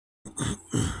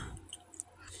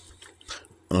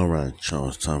Alright, y'all,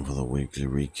 it's time for the weekly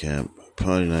recap.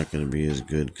 Probably not going to be as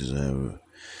good because I haven't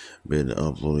been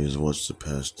uploading as much the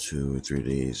past 2 or 3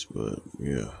 days, but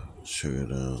yeah, check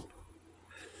it out.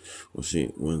 We'll see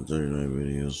 139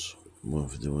 videos,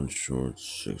 151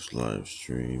 shorts, 6 live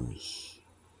streams.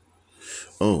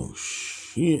 Oh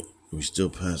shit, we still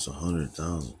passed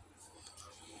 100,000.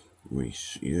 We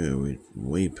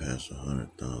way past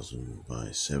 100,000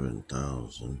 by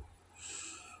 7,000,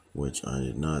 which I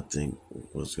did not think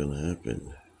was gonna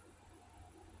happen.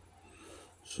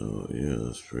 So yeah,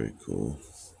 that's pretty cool.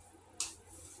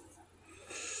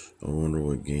 I wonder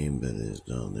what game that is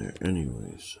down there.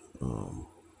 Anyways,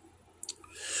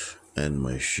 and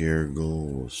my share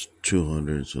goal was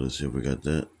 200. So let's see if we got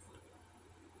that.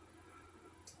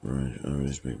 Right,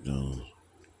 Arby's, McDonald's,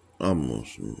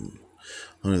 almost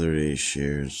 138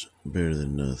 shares, better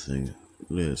than nothing.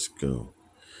 Let's go.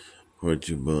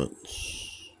 42 bucks.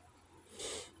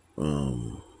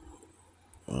 All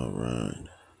right.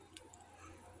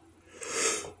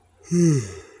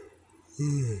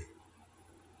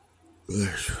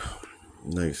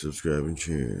 Like, subscribe, and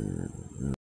share.